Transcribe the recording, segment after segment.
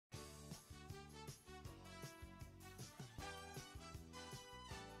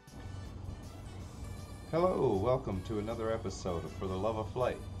Hello, welcome to another episode of For the Love of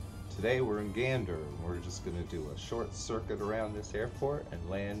Flight. Today we're in Gander and we're just going to do a short circuit around this airport and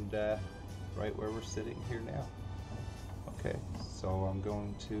land right where we're sitting here now. Okay, so I'm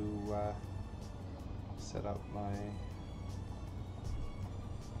going to set up my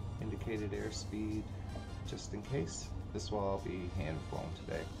indicated airspeed just in case. This will all be hand flown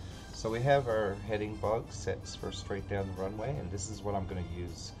today. So we have our heading bug set for straight down the runway, and this is what I'm going to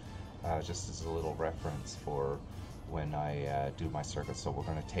use just as a little reference for when I do my circuit. So we're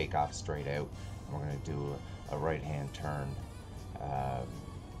going to take off straight out, and we're going to do a right hand turn,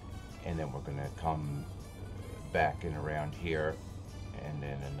 and then we're going to come back and around here, and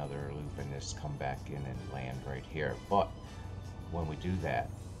then another loop, and just come back in and land right here. But when we do that,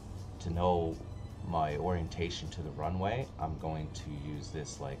 to know my orientation to the runway, I'm going to use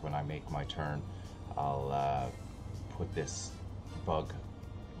this, like when I make my turn, I'll put this bug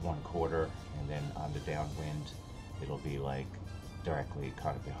 1/4, and then on the downwind it'll be like directly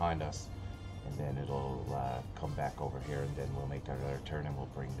kind of behind us, and then it'll come back over here, and then we'll make another turn and we'll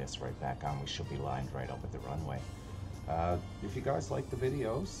bring this right back on. We should be lined right up at the runway. If you guys like the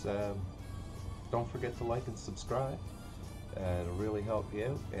videos, don't forget to like and subscribe. It'll really help you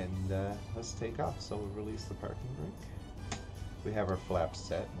out, and let's take off. So we'll release the parking brake. We have our flaps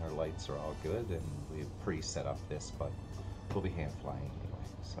set and our lights are all good, and we've pre-set up this, but we'll be hand flying anyway,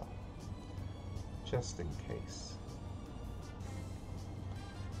 so just in case.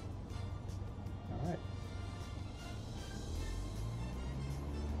 Alright.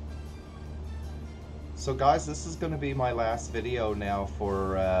 So guys, this is going to be my last video now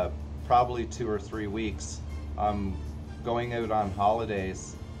for probably 2 or 3 weeks. I'm going out on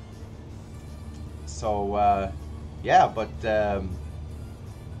holidays, so yeah, but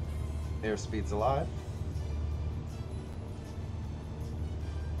airspeed's alive.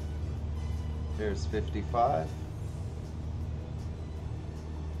 There's 55.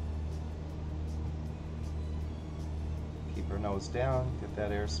 Keep our nose down, get that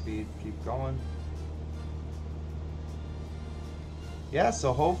airspeed, keep going. Yeah,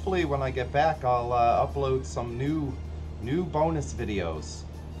 so hopefully when I get back I'll upload some new bonus videos,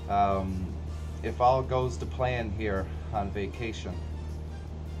 if all goes to plan here on vacation.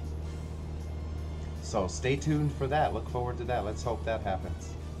 So stay tuned for that. Look forward to that. Let's hope that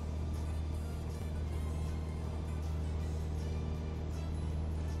happens.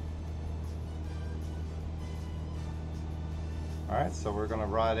 Alright, so we're going to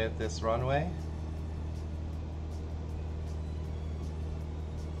ride out this runway.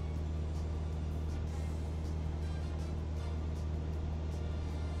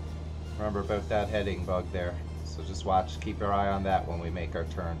 Remember about that heading bug there, so just watch, keep your eye on that when we make our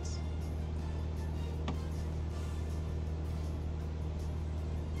turns.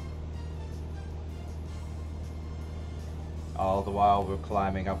 All the while we're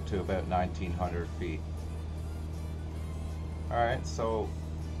climbing up to about 1900 feet. Alright, so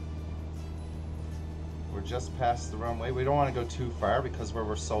we're just past the runway. We don't want to go too far because where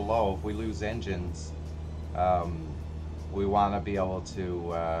we're so low, if we lose engines, we want to be able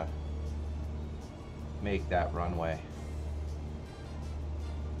to make that runway.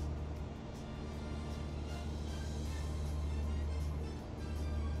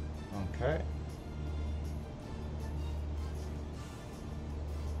 Okay.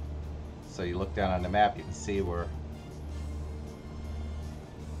 So you look down on the map, you can see we're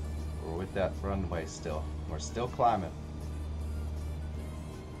with that runway still. We're still climbing.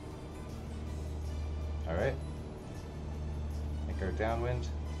 Alright. Make our downwind.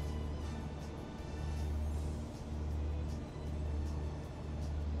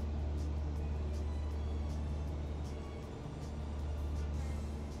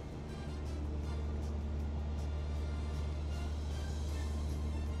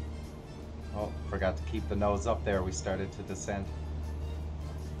 Oh, forgot to keep the nose up there. We started to descend.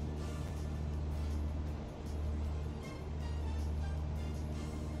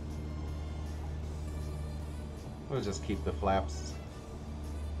 We'll just keep the flaps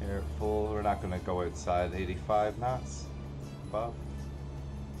here full. We're not going to go outside 85 knots above.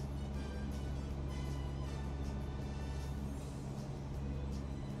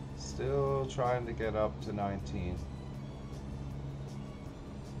 Still trying to get up to 19.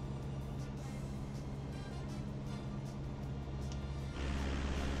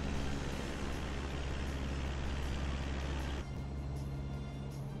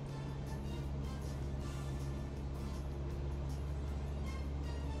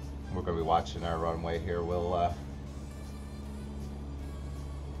 We're going to be watching our runway here. We'll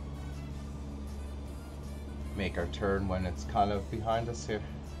make our turn when it's kind of behind us here.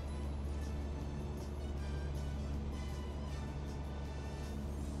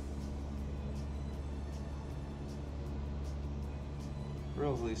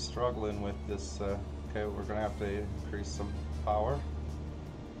 really struggling with this. Okay, we're gonna have to increase some power.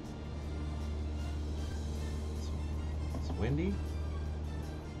 It's windy.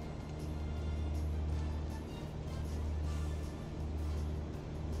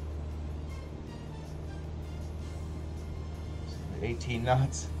 It's 18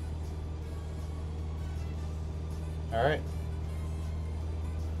 knots. All right.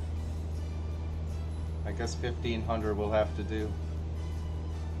 I guess 1500 we'll have to do.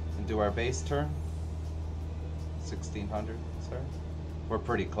 And do our base turn. 1600, sir. We're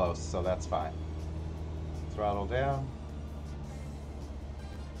pretty close, so that's fine. Throttle down.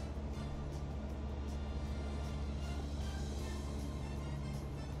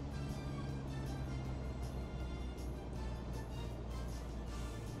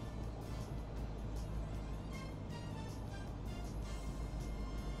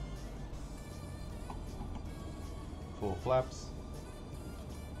 Full flaps.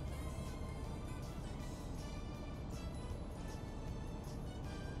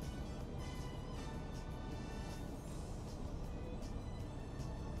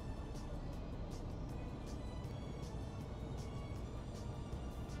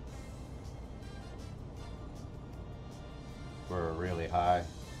 We're really high.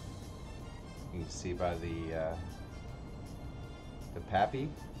 You can see by the PAPI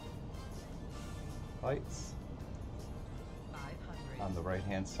lights on the right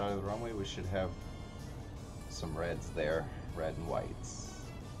hand side of the runway. We should have some reds there, red and whites.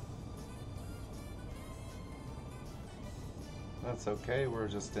 That's okay, we're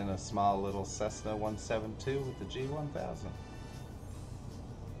just in a small little Cessna 172 with the G1000.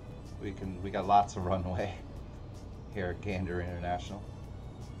 We got lots of runway here at Gander International.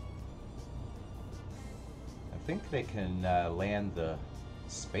 I think they can land the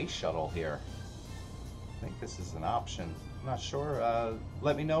space shuttle here. I think this is an option. I'm not sure.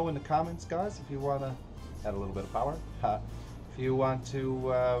 Let me know in the comments, guys, if you want to add a little bit of power. If you want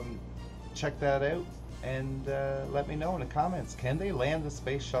to check that out, and let me know in the comments. Can they land the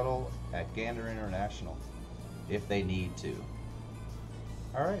space shuttle at Gander International if they need to?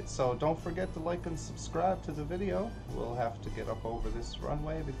 Alright, so don't forget to like and subscribe to the video. We'll have to get up over this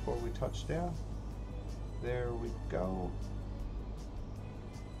runway before we touch down. There we go.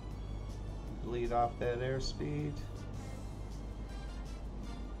 Bleed off that airspeed.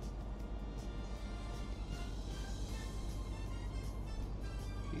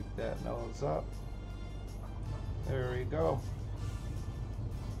 Keep that nose up. There we go.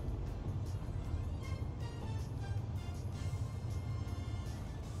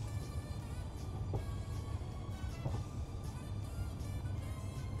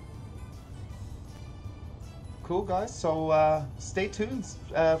 Cool, guys, so stay tuned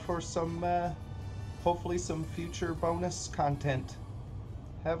for some hopefully some future bonus content.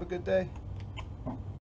 Have a good day.